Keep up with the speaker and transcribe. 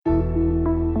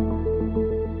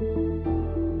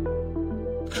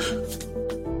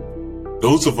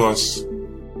Those of us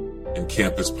in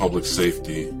campus public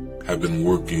safety have been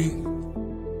working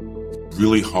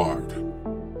really hard,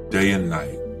 day and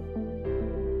night,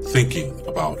 thinking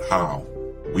about how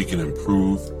we can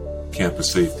improve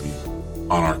campus safety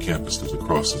on our campuses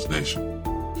across this nation.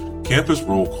 Campus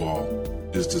Roll Call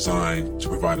is designed to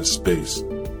provide a space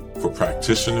for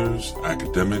practitioners,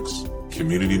 academics,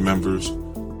 community members,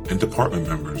 and department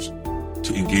members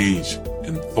to engage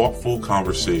in thoughtful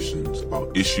conversations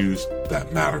about issues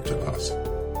that matter to us.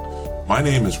 My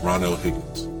name is Ronell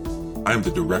Higgins. I am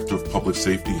the Director of Public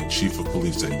Safety and Chief of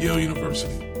Police at Yale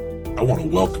University. I want to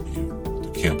welcome you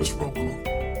to Campus Roll Call.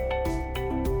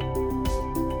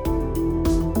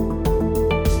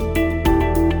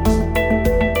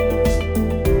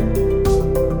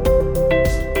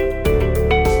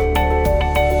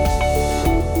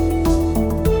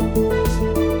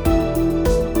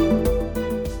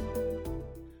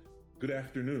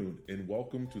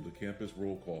 Welcome to the Campus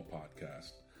Roll Call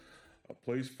podcast, a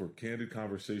place for candid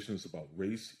conversations about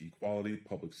race, equality,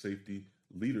 public safety,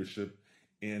 leadership,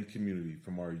 and community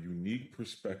from our unique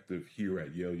perspective here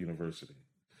at Yale University.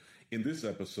 In this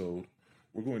episode,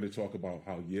 we're going to talk about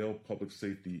how Yale Public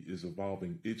Safety is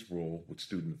evolving its role with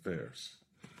student affairs.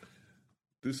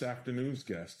 This afternoon's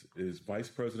guest is Vice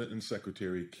President and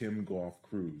Secretary Kim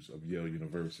Goff-Cruz of Yale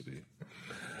University.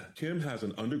 Kim has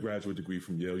an undergraduate degree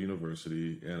from Yale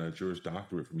University and a Juris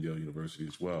Doctorate from Yale University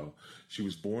as well. She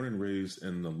was born and raised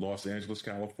in Los Angeles,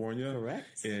 California.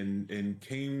 Correct. And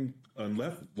came and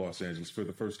left Los Angeles for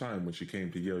the first time when she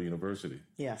came to Yale University.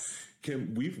 Yes.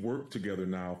 Kim, we've worked together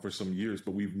now for some years,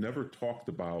 but we've never talked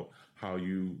about how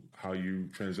you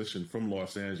transitioned from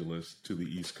Los Angeles to the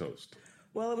East Coast.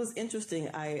 Well, it was interesting.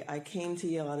 I came to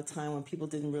Yale at a time when people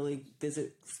didn't really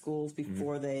visit schools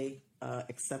before they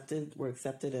were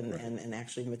accepted and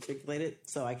actually matriculated.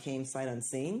 So I came sight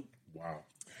unseen. Wow.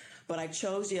 But I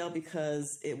chose Yale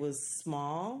because it was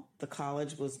small. The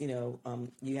college was, you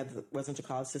had the residential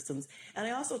college systems. And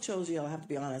I also chose Yale, I have to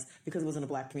be honest, because it was in a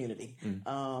Black community.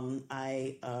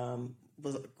 I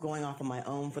was going off on my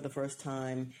own for the first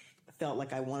time. Felt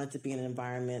like I wanted to be in an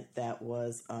environment that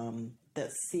was that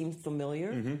seemed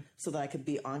familiar, so that I could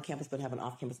be on campus but have an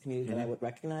off-campus community that I would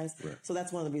recognize. Right. So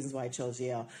that's one of the reasons why I chose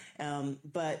Yale.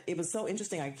 But it was so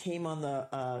interesting. I came on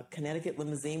the Connecticut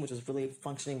limousine, which was really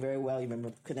functioning very well. You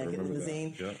remember Connecticut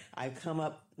limousine? Yeah. I come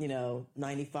up,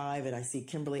 95, and I see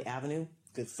Kimberly Avenue.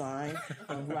 Good sign.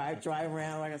 Drive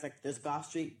around. Like I was like, "There's Goff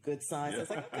Street." Good sign. So I was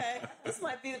like, "Okay, this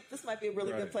might be a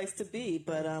really good place to be."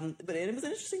 But it was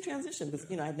an interesting transition because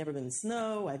I'd never been in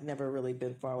snow. I'd never really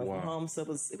been far away from home. So it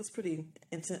was pretty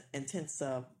intense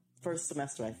first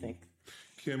semester, I think.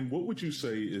 Kim, what would you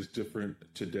say is different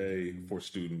today for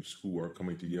students who are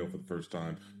coming to Yale for the first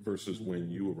time versus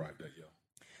when you arrived at Yale?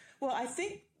 Well, I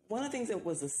think one of the things that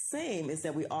was the same is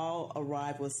that we all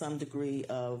arrived with some degree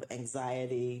of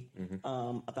anxiety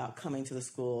about coming to the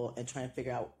school and trying to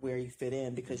figure out where you fit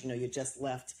in because, you just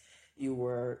left.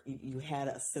 You had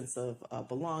a sense of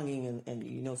belonging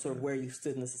and sort of where you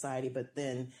stood in the society, but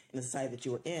then in the society that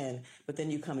you were in, but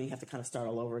then you come and you have to kind of start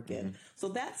all over again. So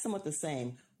that's somewhat the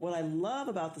same. What I love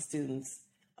about the students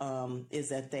is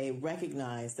that they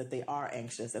recognize that they are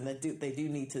anxious and that they do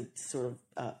need to sort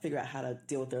of figure out how to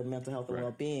deal with their mental health and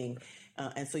well-being.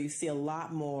 And so you see a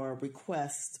lot more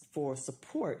requests for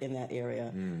support in that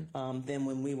area than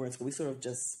when we were in school. We sort of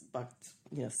just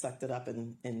sucked it up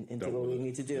and did what we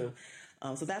need to do.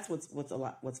 So that's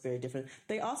what's very different.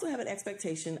 They also have an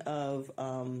expectation of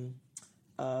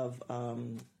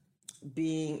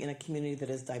being in a community that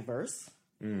is diverse.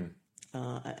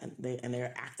 And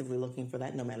they're actively looking for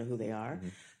that no matter who they are,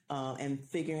 and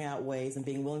figuring out ways and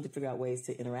being willing to figure out ways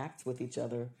to interact with each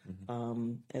other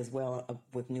as well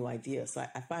with new ideas. So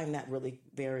I find that really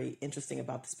very interesting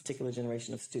about this particular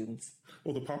generation of students.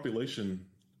 Well, the population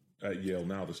at Yale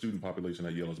now, the student population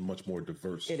at Yale is much more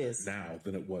diverse now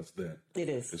than it was then. It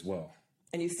is. As well.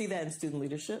 And you see that in student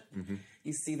leadership.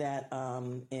 You see that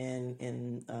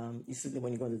you see that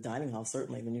when you go to the dining hall,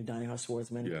 certainly the new dining hall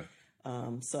Schwarzman. Yeah.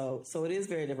 So it is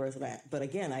very diverse. But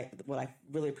again, what I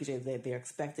really appreciate is that they're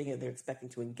expecting it. They're expecting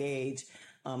to engage,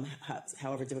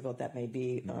 however difficult that may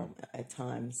be at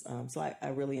times. So I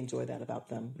really enjoy that about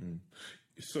them.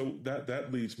 So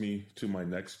that leads me to my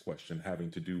next question, having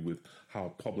to do with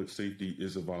how public safety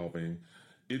is evolving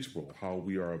its role, how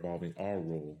we are evolving our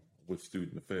role with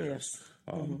student affairs.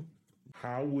 Yes.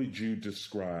 How would you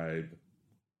describe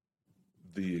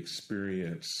the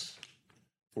experience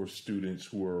for students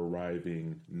who are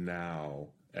arriving now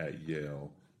at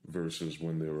Yale versus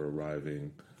when they were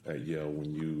arriving at Yale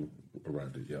when you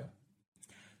arrived at Yale?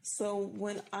 So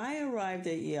when I arrived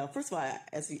at Yale, first of all,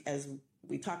 as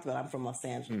we talked about, I'm from Los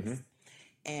Angeles.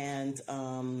 And,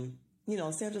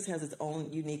 Los Angeles has its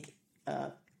own unique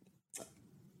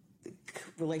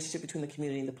relationship between the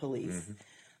community and the police.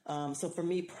 So for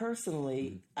me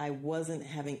personally, I wasn't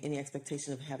having any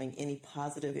expectation of having any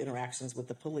positive interactions with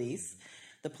the police.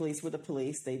 The police were the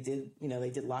police. They did, they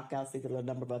did lockouts. They did a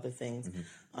number of other things.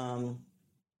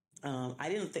 I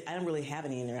didn't really have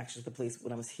any interactions with the police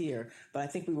when I was here, but I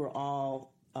think we were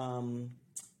all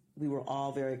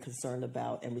very concerned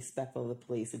about and respectful of the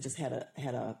police. It just had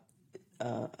a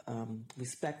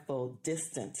respectful,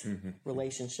 distant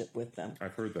relationship with them.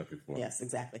 I've heard that before. Yes,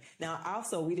 exactly. Now,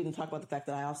 also, we didn't talk about the fact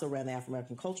that I also ran the Afro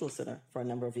American Cultural Center for a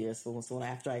number of years. So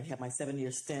after I had my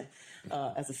 7-year stint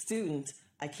as a student,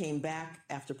 I came back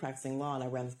after practicing law and I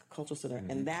ran the Cultural Center.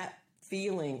 And that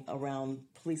feeling around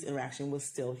police interaction was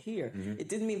still here. It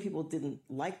didn't mean people didn't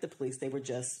like the police. They were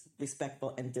just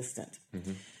respectful and distant.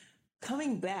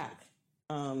 Coming back,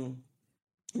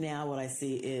 now what I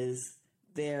see is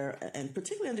there, and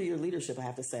particularly under your leadership, I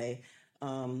have to say,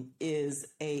 is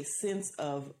a sense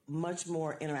of much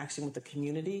more interaction with the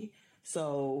community.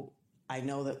 So I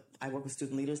know that I work with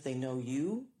student leaders. They know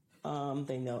you.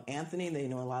 They know Anthony. They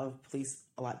know a lot of police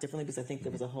a lot differently because I think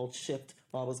there was a whole shift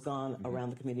while I was gone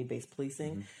around the community-based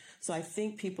policing. So I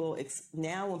think people,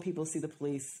 now when people see the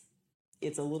police,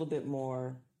 it's a little bit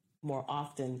more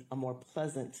often a more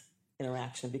pleasant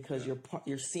interaction because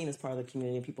you're seen as part of the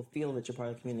community and people feel that you're part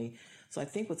of the community. So I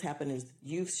think what's happened is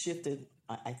you've shifted,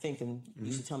 I think, and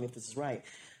you should tell me if this is right,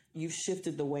 you've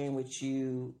shifted the way in which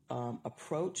you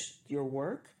approach your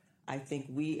work. I think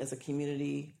we as a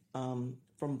community,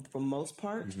 for most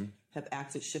part, have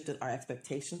shifted our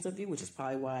expectations of you, which is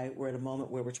probably why we're at a moment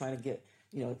where we're trying to get,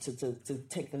 to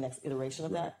take the next iteration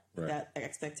of that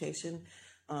expectation.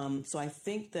 So I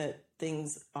think that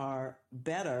things are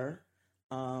better.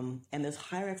 And there's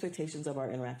higher expectations of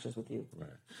our interactions with you,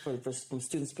 from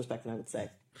students' perspective, I would say.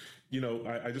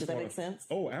 I just does that make sense?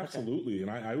 Oh, absolutely.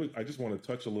 Okay. And I just want to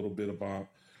touch a little bit about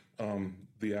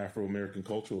the Afro American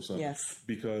Cultural Center. Yes.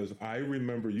 Because I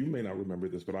remember, you may not remember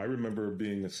this, but I remember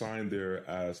being assigned there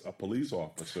as a police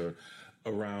officer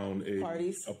around a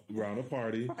party,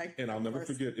 right. And I'll never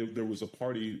forget. There was a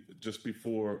party just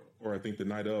before, or I think the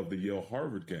night of the Yale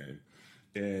Harvard game.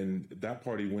 And that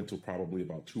party went to probably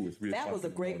about 2 or 3 o'clock. That was a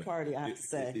great party, I have to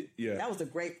say. That was a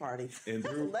great party. And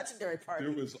that was a legendary party.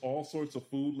 There was all sorts of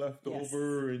food left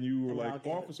over, and you were like,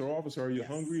 officer, are you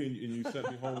hungry? And you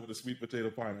sent me home with a sweet potato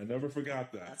pie. And I never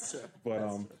forgot that. That's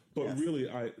true. But really,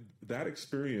 that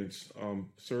experience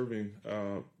serving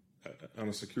on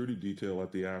a security detail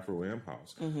at the Afro Am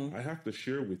House, I have to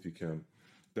share with you, Kim,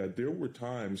 that there were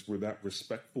times where that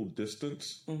respectful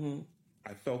distance,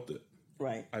 I felt it.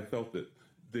 Right. I felt it.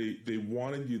 They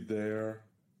wanted you there,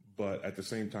 but at the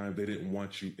same time, they didn't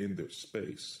want you in their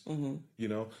space,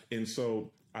 And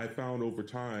so I found over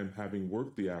time, having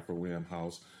worked the Afro Am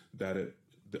House, that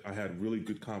I had really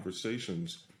good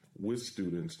conversations with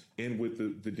students and with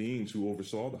the deans who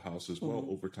oversaw the house as well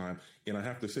over time. And I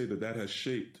have to say that has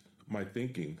shaped my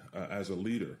thinking as a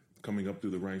leader, coming up through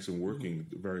the ranks and working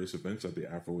various events at the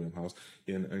Afro Am House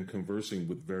and conversing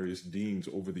with various deans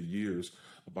over the years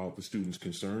about the students'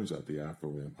 concerns at the Afro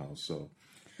Am House. So,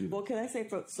 well, can I say,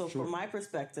 from my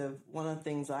perspective, one of the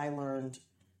things I learned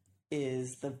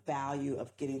is the value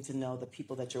of getting to know the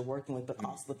people that you're working with, but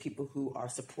also the people who are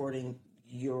supporting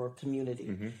your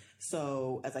community.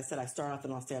 So, as I said, I started off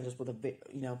in Los Angeles with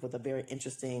a very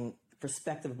interesting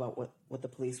perspective about what the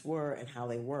police were and how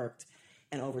they worked.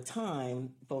 And over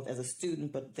time, both as a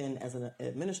student, but then as an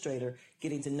administrator,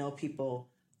 getting to know people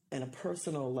in a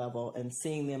personal level and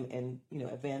seeing them in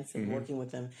events and working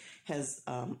with them has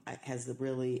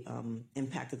really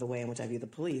impacted the way in which I view the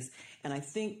police. And I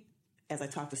think as I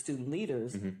talk to student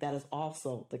leaders, that is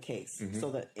also the case.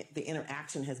 So the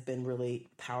interaction has been really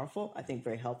powerful. I think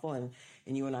very helpful. And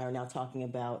you and I are now talking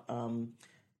about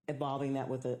evolving that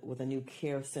with a new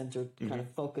care center kind of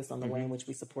focus on the way in which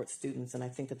we support students. And I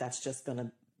think that's just going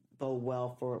to bode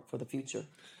well for the future.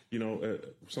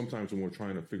 Sometimes when we're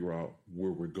trying to figure out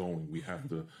where we're going, we have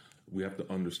to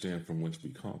understand from whence we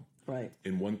come. Right.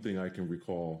 And one thing I can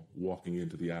recall walking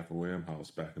into the Afro Am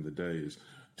House back in the days,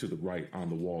 to the right on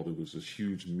the wall, there was this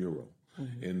huge mural.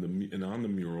 And on the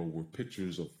mural were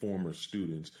pictures of former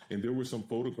students, and there were some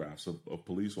photographs of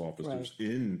police officers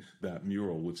in that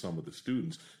mural with some of the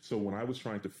students. So when I was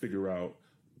trying to figure out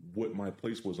what my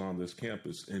place was on this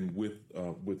campus and with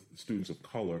students of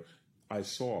color, I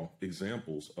saw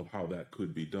examples of how that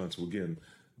could be done. So again,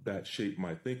 that shaped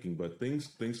my thinking. But things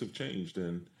have changed,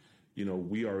 and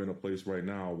we are in a place right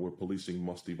now where policing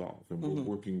must evolve, and we're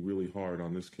working really hard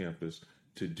on this campus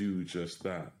to do just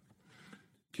that.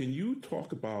 Can you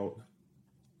talk about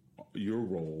your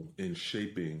role in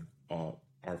shaping our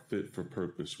fit for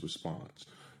purpose response?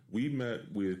 We met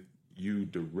with you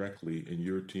directly and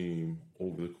your team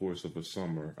over the course of a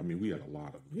summer. I mean, we had a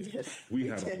lot of meetings. We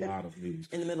had a lot of meetings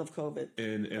in the middle of COVID.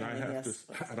 And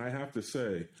I have to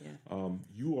say,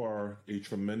 you are a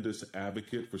tremendous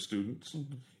advocate for students,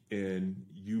 and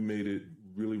you made it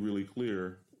really, really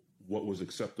clear what was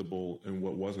acceptable and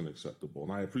what wasn't acceptable.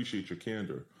 And I appreciate your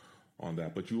candor on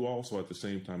that. But you also, at the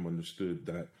same time, understood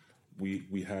that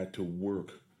we had to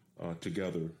work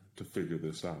together to figure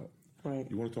this out. Right.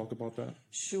 You want to talk about that?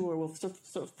 Sure. Well,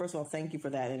 so first of all, thank you for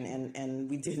that. And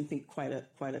we did meet quite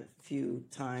a few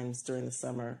times during the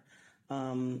summer.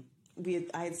 I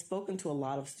had spoken to a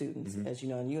lot of students, as you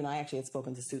know, and you and I actually had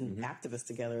spoken to student activists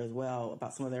together as well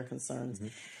about some of their concerns.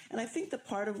 And I think that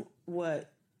part of what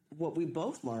we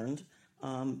both learned,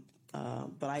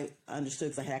 but I understood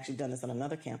because I had actually done this on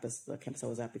another campus, the campus I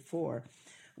was at before,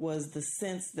 was the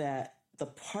sense that the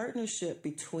partnership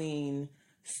between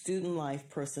student life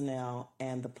personnel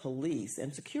and the police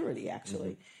and security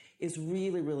actually is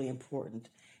really, really important.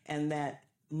 And that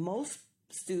most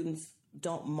students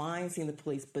don't mind seeing the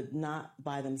police, but not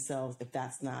by themselves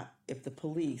if the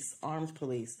police, armed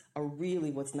police, are really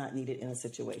what's not needed in a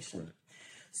situation. Right.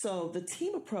 So the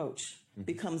team approach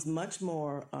becomes much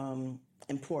more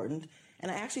important.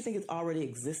 And I actually think it's already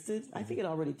existed. I think it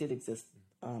already did exist,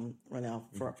 Ronell,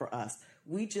 for us.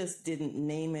 We just didn't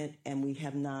name it, and we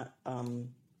have not...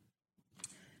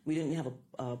 we didn't have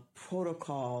a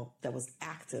protocol that was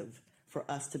active for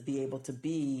us to be able to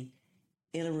be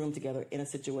in a room together in a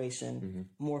situation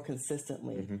more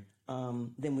consistently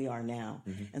than we are now.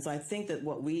 And so I think that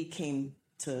what we came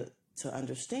to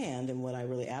understand and what I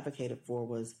really advocated for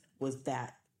was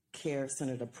that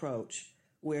care-centered approach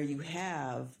where you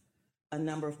have a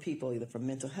number of people, either from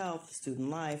mental health, student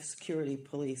life, security,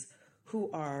 police,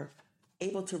 who are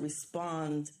able to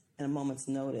respond in a moment's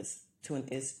notice to an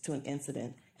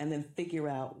incident and then figure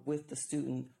out with the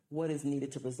student what is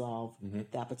needed to resolve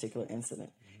that particular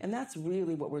incident. And that's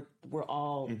really what we're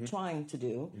all trying to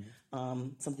do.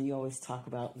 Something you always talk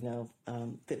about,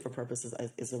 fit for purpose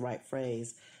is the right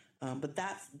phrase. But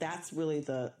that's really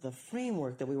the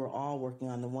framework that we were all working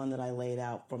on, the one that I laid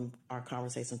out from our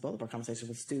conversations, both of our conversations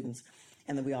with students,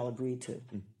 and that we all agreed to.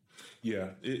 Yeah,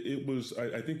 it was,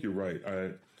 I think you're right.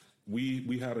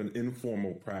 We had an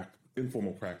informal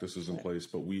practices in place,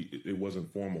 but it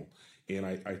wasn't formal. And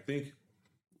I think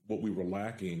what we were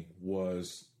lacking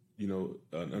was,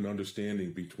 an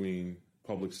understanding between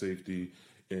public safety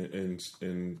and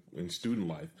student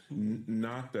life.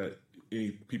 Not that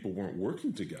any people weren't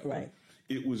working together. Right.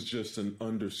 It was just an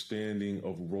understanding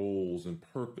of roles and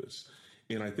purpose.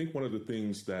 And I think one of the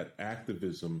things that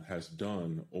activism has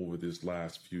done over this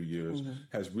last few years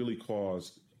has really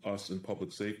caused us in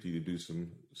public safety to do some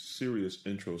serious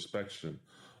introspection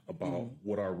about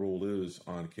what our role is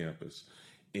on campus.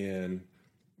 And,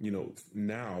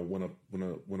 now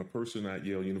when a person at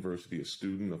Yale University, a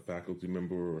student, a faculty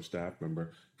member, or a staff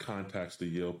member contacts the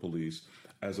Yale police,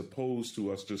 as opposed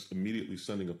to us just immediately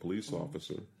sending a police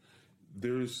officer,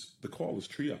 the call is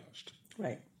triaged.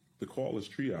 Right. The call is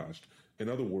triaged. In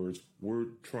other words, we're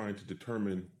trying to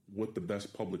determine what the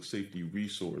best public safety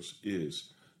resource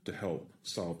is to help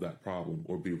solve that problem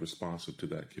or be responsive to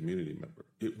that community member.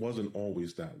 It wasn't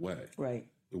always that way. Right.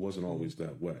 It wasn't always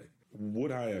that way.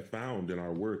 What I have found in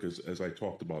our work is, as I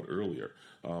talked about earlier,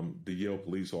 the Yale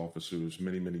police officers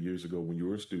many, many years ago when you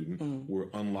were a student were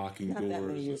unlocking doors. Not that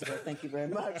many years ago, thank you very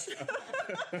much.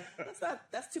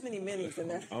 That's too many minis in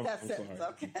there. I'm sorry.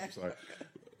 Okay. I'm sorry.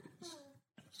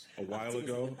 A while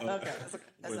ago,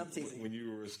 that's teasing. When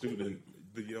you were a student,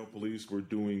 the Yale police were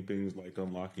doing things like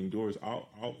unlocking doors.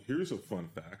 Here's a fun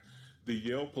fact. The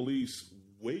Yale police,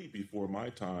 way before my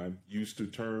time, used to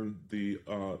turn the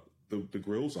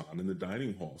grills on in the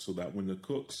dining hall so that when the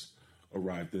cooks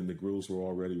arrived in, the grills were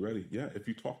already ready. Yeah, if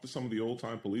you talk to some of the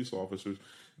old-time police officers,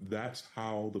 that's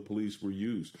how the police were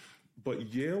used.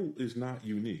 But Yale is not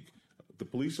unique. The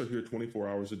police are here 24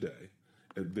 hours a day.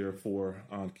 And therefore,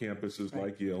 on campuses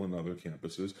like Yale and other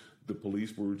campuses, the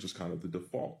police were just kind of the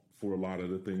default for a lot of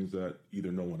the things that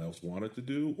either no one else wanted to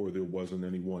do or there wasn't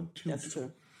anyone to do. That's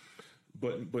true.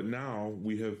 But now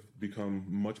we have become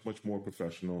much, much more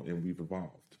professional and we've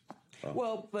evolved.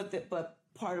 But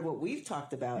part of what we've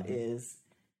talked about is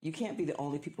you can't be the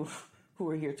only people who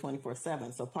are here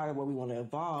 24/7. So part of what we want to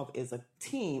evolve is a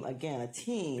team of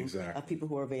people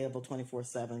who are available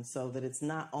 24/7, so that it's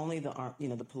not only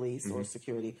the police or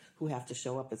security who have to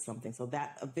show up at something. So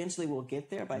that eventually we'll get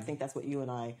there. But I think that's what you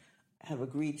and I have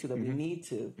agreed to, that we need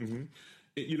to.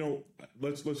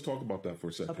 Let's talk about that for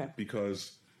a second,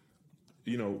 because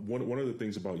one of the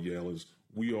things about Yale is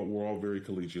we're all very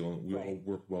collegial. We all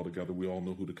work well together. We all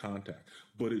know who to contact.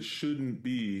 But it shouldn't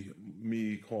be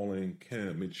me calling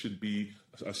Kim. It should be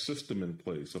a system in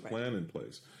place, a plan in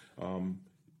place.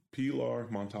 Pilar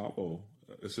Montalvo,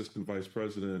 Assistant Vice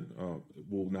President,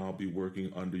 will now be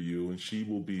working under you, and she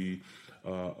will be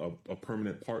a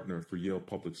permanent partner for Yale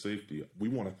Public Safety. We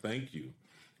want to thank you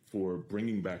for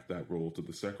bringing back that role to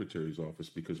the Secretary's office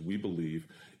because we believe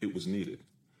it was needed.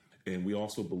 And we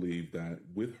also believe that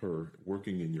with her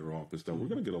working in your office, that we're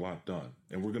going to get a lot done,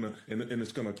 and and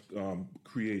it's going to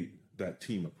create that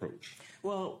team approach.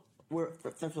 Well,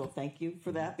 first of all, thank you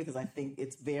for that, because I think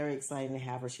it's very exciting to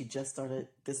have her. She just started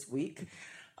this week.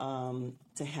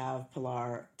 To have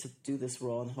Pilar to do this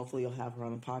role, and hopefully you'll have her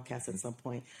on the podcast at some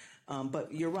point.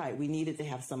 But you're right. We needed to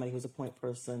have somebody who's a point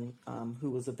person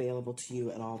who was available to you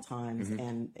at all times,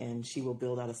 and she will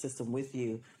build out a system with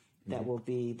you that will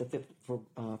be the fit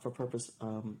for purpose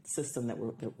system that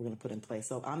we're going to put in place.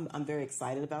 So I'm very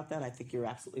excited about that. I think you're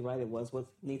absolutely right. It was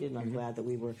what's needed, and I'm glad that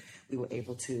we were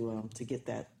able to get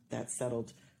that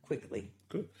settled quickly.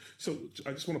 Good. So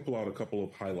I just want to pull out a couple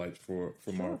of highlights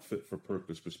from our fit for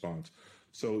purpose response.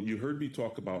 So you heard me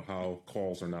talk about how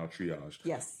calls are now triaged.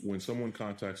 Yes. When someone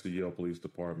contacts the Yale Police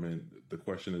Department, the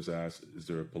question is asked: is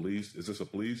this a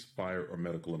police, fire, or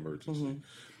medical emergency?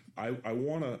 I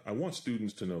want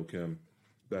students to know, Kim,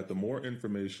 that the more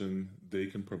information they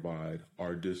can provide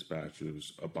our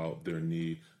dispatchers about their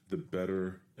need, the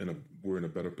better, we're in a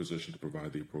better position to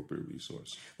provide the appropriate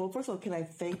resource. Well, first of all, can I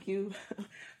thank you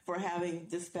for having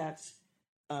dispatch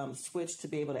switch to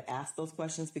be able to ask those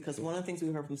questions? Because one of the things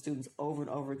we heard from students over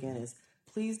and over again is,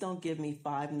 please don't give me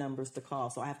 5 numbers to call.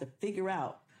 So I have to figure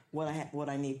out what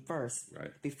I need first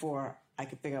before I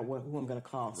can figure out who I'm going to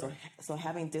call. Right. So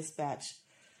having dispatch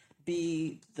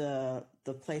be the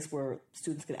place where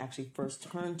students can actually first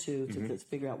turn to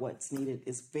figure out what's needed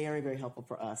is very, very helpful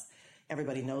for us.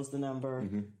 Everybody knows the number.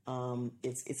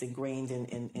 It's ingrained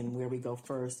in where we go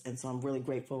first. And so I'm really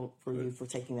grateful for you for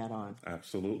taking that on.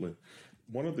 Absolutely.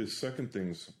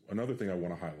 Another thing I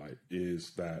want to highlight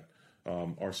is that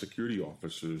our security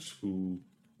officers who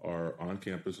are on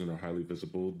campus and are highly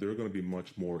visible, they're going to be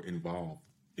much more involved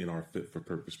in our fit for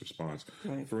purpose response.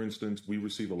 Right. For instance, we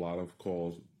receive a lot of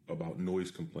calls about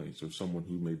noise complaints or someone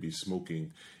who may be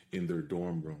smoking in their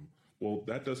dorm room. Well,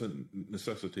 that doesn't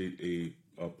necessitate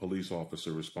a police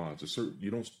officer response.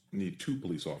 You don't need 2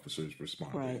 police officers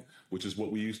responding, which is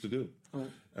what we used to do.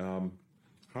 Right.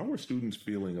 How are students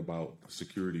feeling about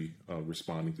security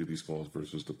responding to these calls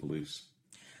versus the police?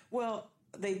 Well,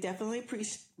 they definitely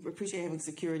appreciate having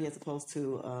security as opposed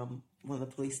to one of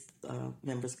the police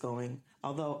members going.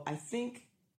 Although I think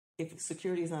if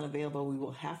security is not available, we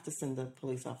will have to send the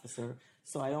police officer.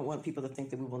 So I don't want people to think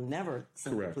that we will never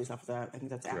send a police officer. I think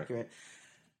that's accurate.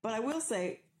 But I want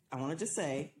to just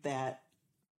say that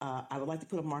I would like to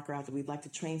put a marker out that we'd like to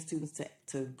train students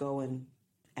to go and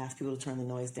ask people to turn the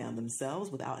noise down themselves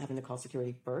without having to call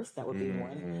security first. That would be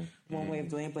one way of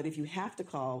doing it. But if you have to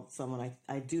call someone,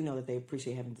 I do know that they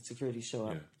appreciate having the security show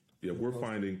up. Yeah, we're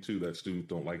finding too that students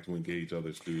don't like to engage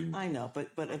other students. I know,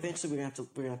 but eventually we're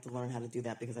gonna have to learn how to do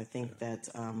that, because I think that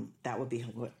that would be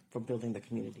helpful for building the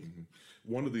community.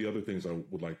 One of the other things I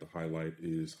would like to highlight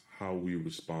is how we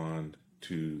respond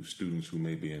to students who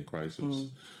may be in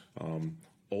crisis.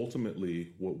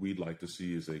 Ultimately, what we'd like to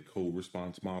see is a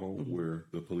co-response model where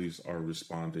the police are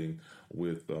responding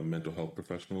with mental health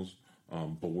professionals,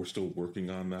 but we're still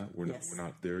working on that. We're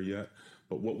not there yet.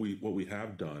 But what we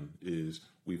have done is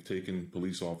we've taken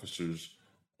police officers.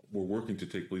 We're working to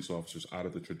take police officers out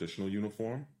of the traditional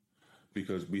uniform,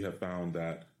 because we have found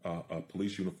that a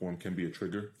police uniform can be a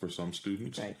trigger for some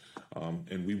students,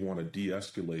 and we want to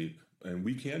de-escalate. And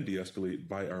we can de-escalate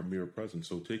by our mere presence.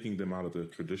 So taking them out of the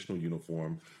traditional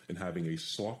uniform and having a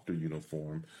softer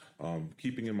uniform,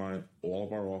 keeping in mind all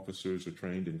of our officers are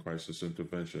trained in crisis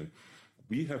intervention.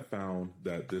 We have found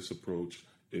that this approach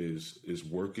is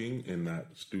working, and that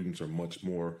students are much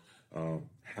more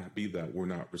happy that we're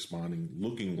not responding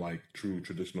looking like true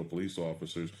traditional police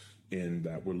officers, and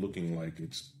that we're looking like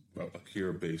it's a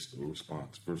care-based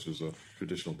response versus a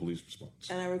traditional police response.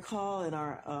 And I recall in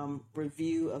our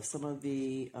review of some of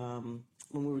the,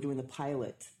 when we were doing the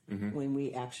pilot, when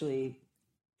we actually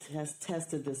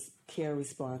tested this care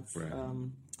response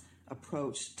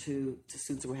approach to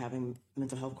students who were having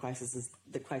mental health crises,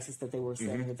 the crisis that they were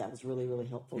saying, that was really, really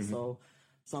helpful.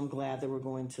 So I'm glad that we're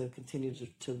going to continue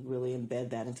to really embed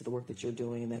that into the work that you're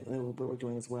doing and that what we're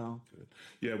doing as well. Good.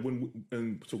 Yeah,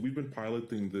 so we've been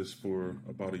piloting this for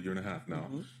about 1.5 years now,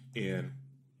 and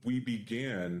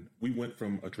we went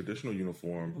from a traditional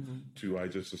uniform to I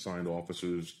just assigned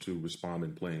officers to respond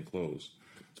in plain clothes.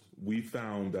 We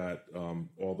found that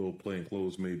although plain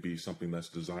clothes may be something that's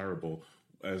desirable,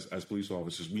 as police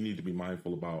officers, we need to be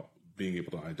mindful about being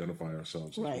able to identify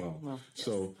ourselves as well. Yes.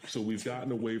 So we've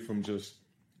gotten away from just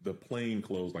the plain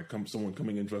clothes, like someone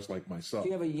coming in dressed like myself. Do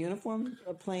you have a uniform,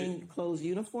 a plain clothes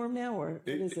uniform now, or what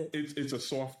is it? It's a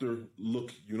softer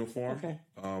look uniform. Okay.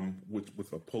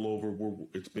 With a pullover.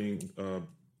 It's being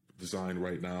designed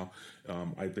right now.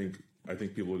 I think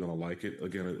people are going to like it.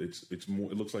 Again, it's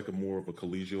more. It looks like more of a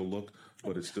collegial look,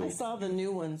 but it's still. I saw the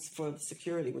new ones for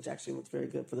security, which actually looks very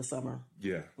good for the summer.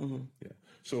 Yeah. Yeah.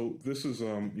 So this is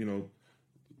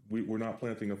we're not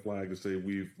planting a flag to say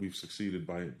we've succeeded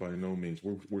by no means.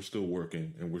 We're still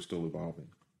working and we're still evolving.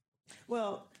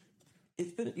 Well,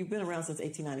 you've been around since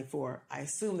 1894. I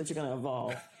assume that you're going to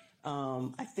evolve.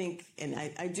 I think, and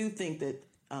I do think that,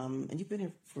 and you've been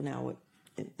here for now what,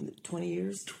 in 20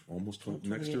 years? Almost 20.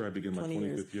 Next year I begin my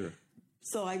 25th year.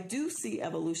 So I do see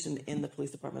evolution in the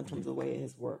police department in terms of the way it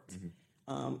has worked.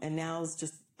 And now it's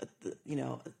just,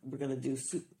 we're going to do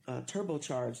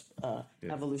turbocharged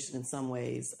evolution in some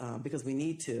ways because we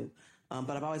need to.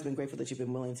 But I've always been grateful that you've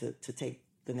been willing to take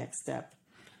the next step.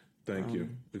 Thank you.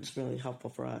 It's really helpful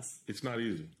for us. It's not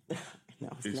easy. No,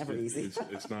 it's never easy.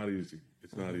 It's not easy.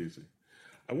 It's not easy.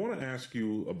 I want to ask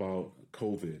you about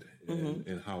COVID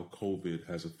and how COVID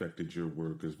has affected your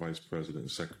work as Vice President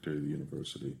and Secretary of the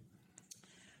University.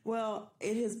 Well,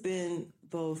 it has been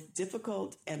both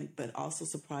difficult but also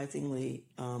surprisingly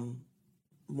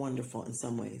wonderful in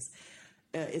some ways.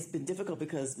 It's been difficult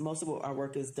because most of our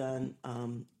work is done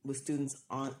with students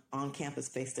on campus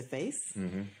face to face,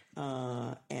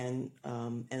 and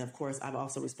of course I'm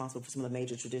also responsible for some of the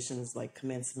major traditions like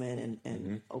commencement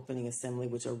and opening assembly,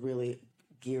 which are really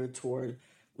geared toward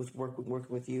working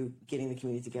with you, getting the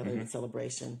community together in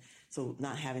celebration. So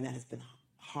not having that has been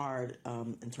hard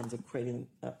in terms of creating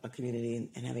a community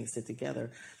and having it sit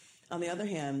together. On the other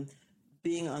hand,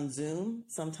 being on Zoom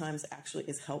sometimes actually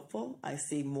is helpful. I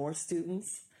see more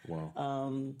students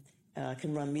can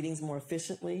run meetings more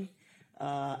efficiently.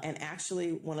 And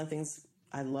actually, one of the things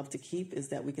I love to keep is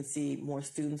that we can see more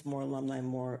students, more alumni,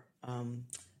 more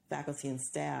faculty and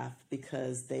staff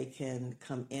because they can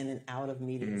come in and out of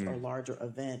meetings or larger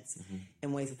events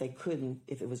in ways that they couldn't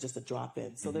if it was just a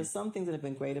drop-in. So there's some things that have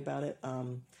been great about it.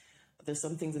 There's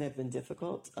some things that have been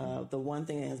difficult. The one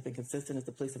thing that has been consistent is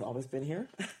the police have always been here.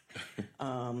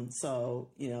 So,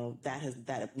 that has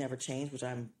never changed, which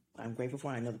I'm grateful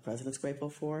for. I know the president's grateful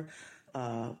for.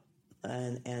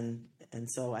 And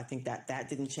so I think that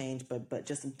didn't change, but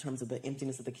just in terms of the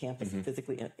emptiness of the campus,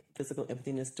 physical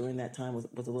emptiness during that time was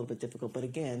a little bit difficult. But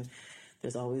again,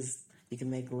 there's always, you can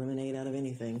make lemonade out of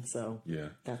anything. So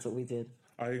that's what we did.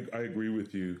 I agree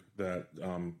with you that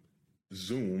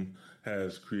Zoom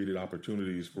has created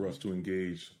opportunities for us to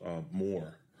engage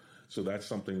more. So that's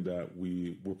something that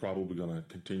we're probably going to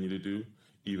continue to do,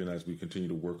 even as we continue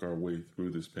to work our way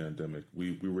through this pandemic.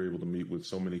 We were able to meet with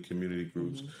so many community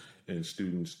groups and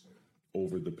students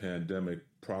over the pandemic,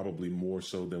 probably more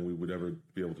so than we would ever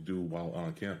be able to do while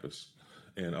on campus.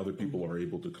 And other people are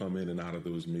able to come in and out of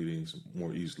those meetings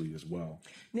more easily as well.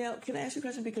 Now, can I ask you a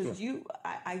question? Because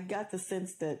I got the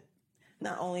sense that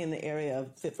not only in the area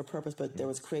of fit for purpose, but there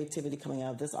was creativity coming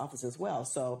out of this office as well.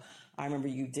 So I remember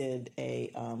you did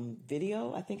a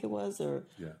video, I think it was,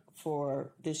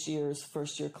 for this year's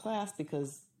first year class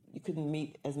because you couldn't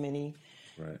meet as many,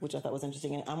 which I thought was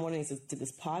interesting. And I'm wondering, did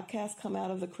this podcast come out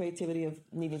of the creativity of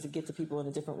needing to get to people in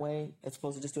a different way as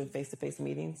opposed to just doing face-to-face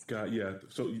meetings? Yeah.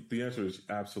 So the answer is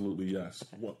absolutely yes.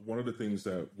 Okay. One of the things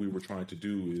that we were trying to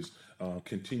do is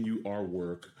continue our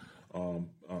work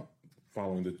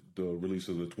following the release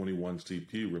of the 21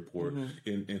 CP report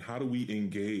in how do we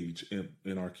engage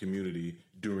in our community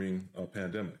during a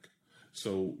pandemic.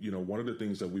 So, one of the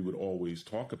things that we would always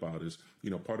talk about is,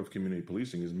 part of community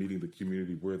policing is meeting the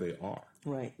community where they are.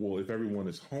 Right. Well, if everyone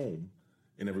is home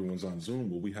and everyone's on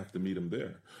Zoom, well, we have to meet them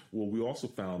there. Well, we also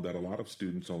found that a lot of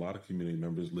students and a lot of community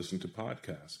members listen to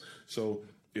podcasts. So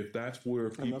if that's where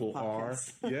people are,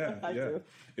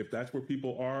 if that's where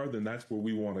people are, then that's where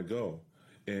we want to go.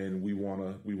 And we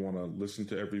want to listen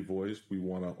to every voice. We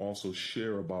want to also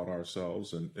share about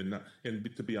ourselves, and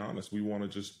to be honest, we want to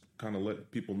just kind of let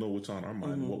people know what's on our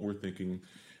mind, what we're thinking,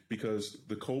 because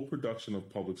the co-production of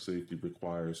public safety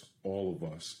requires all of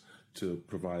us to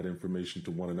provide information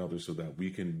to one another so that we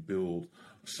can build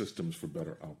systems for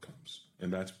better outcomes,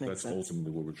 and that's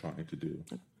ultimately what we're trying to do.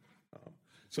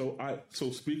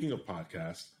 So speaking of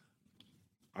podcasts,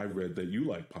 I read that you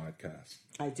like podcasts.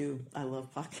 I do. I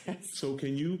love podcasts. So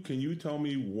can you tell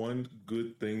me one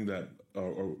good thing that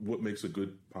or what makes a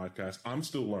good podcast? I'm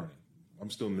still learning. I'm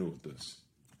still new at this.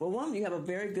 Well, one, you have a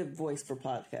very good voice for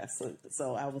podcasts,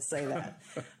 so I will say that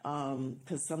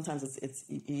because sometimes it's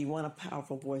you want a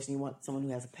powerful voice and you want someone who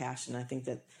has a passion. I think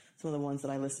that some of the ones that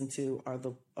I listen to are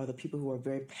the people who are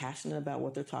very passionate about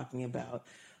what they're talking about,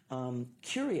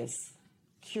 curious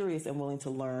and willing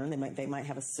to learn. They might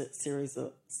have a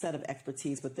set of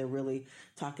expertise, but they're really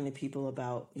talking to people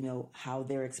about how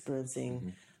they're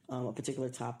experiencing a particular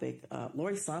topic.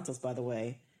 Laurie Santos, by the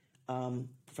way.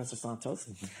 Professor Santos,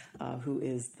 who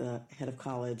is the head of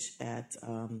college at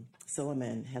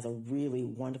Silliman, has a really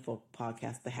wonderful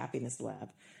podcast, The Happiness Lab,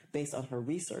 based on her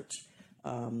research.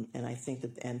 And I think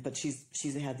but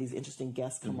she's had these interesting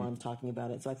guests come on talking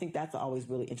about it. So I think that's always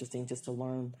really interesting, just to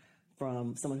learn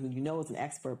from someone who is an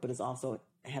expert, but is also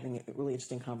having a really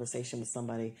interesting conversation with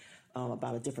somebody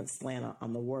about a different slant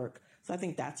on the work. So I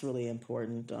think that's really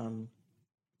important.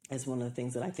 Is one of the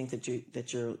things that I think that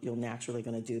you're naturally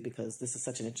going to do, because this is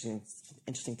such an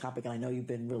interesting topic, and I know you've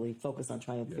been really focused on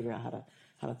trying to figure out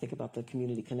how to think about the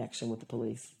community connection with the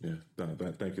police. Yeah,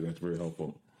 thank you. That's very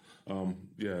helpful.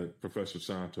 Professor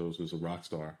Santos is a rock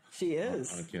star. She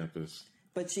is on campus,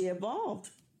 but she evolved.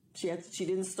 She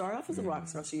didn't start off as a rock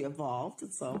star. She evolved,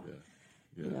 and so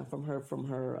from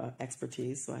her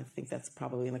expertise. So I think that's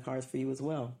probably in the cards for you as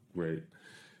well. Great.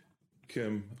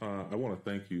 Kim, I want to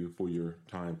thank you for your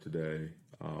time today,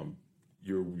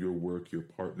 your work, your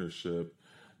partnership,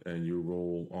 and your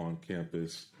role on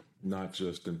campus, not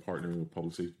just in partnering with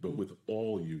public safety, but with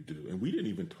all you do. And we didn't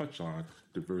even touch on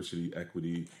diversity,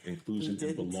 equity, inclusion,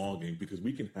 and belonging, because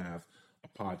we can have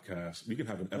a podcast, we can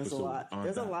have an episode on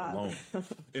that alone.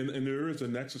 and there is a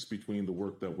nexus between the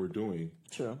work that we're doing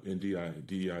in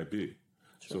DEIB.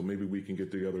 Sure. So maybe we can get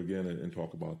together again and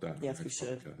talk about that. Yes, we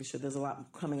should. Podcast. We should. There's a lot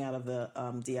coming out of the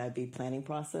DIB planning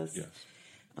process. Yes.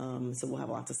 So we'll have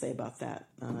a lot to say about that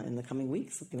in the coming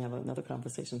weeks. We can have another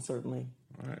conversation, certainly.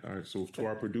 All right. So to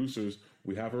our producers,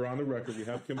 we have her on the record. We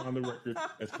have Kim on the record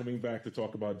as coming back to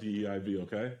talk about DEIB,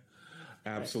 okay?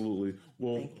 Absolutely.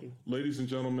 Well, ladies and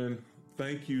gentlemen,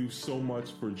 thank you so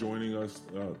much for joining us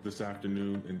this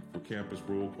afternoon and for Campus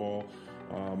Roll Call.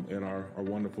 And our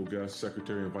wonderful guest,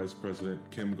 Secretary and Vice President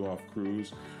Kim Goff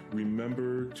Cruz.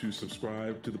 Remember to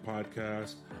subscribe to the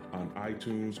podcast on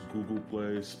iTunes, Google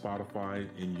Play, Spotify,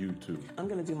 and YouTube. I'm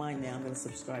going to do mine now. I'm going to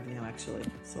subscribe now, actually.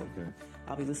 So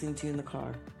I'll be listening to you in the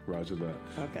car. Roger that.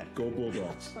 Okay. Go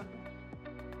Bulldogs.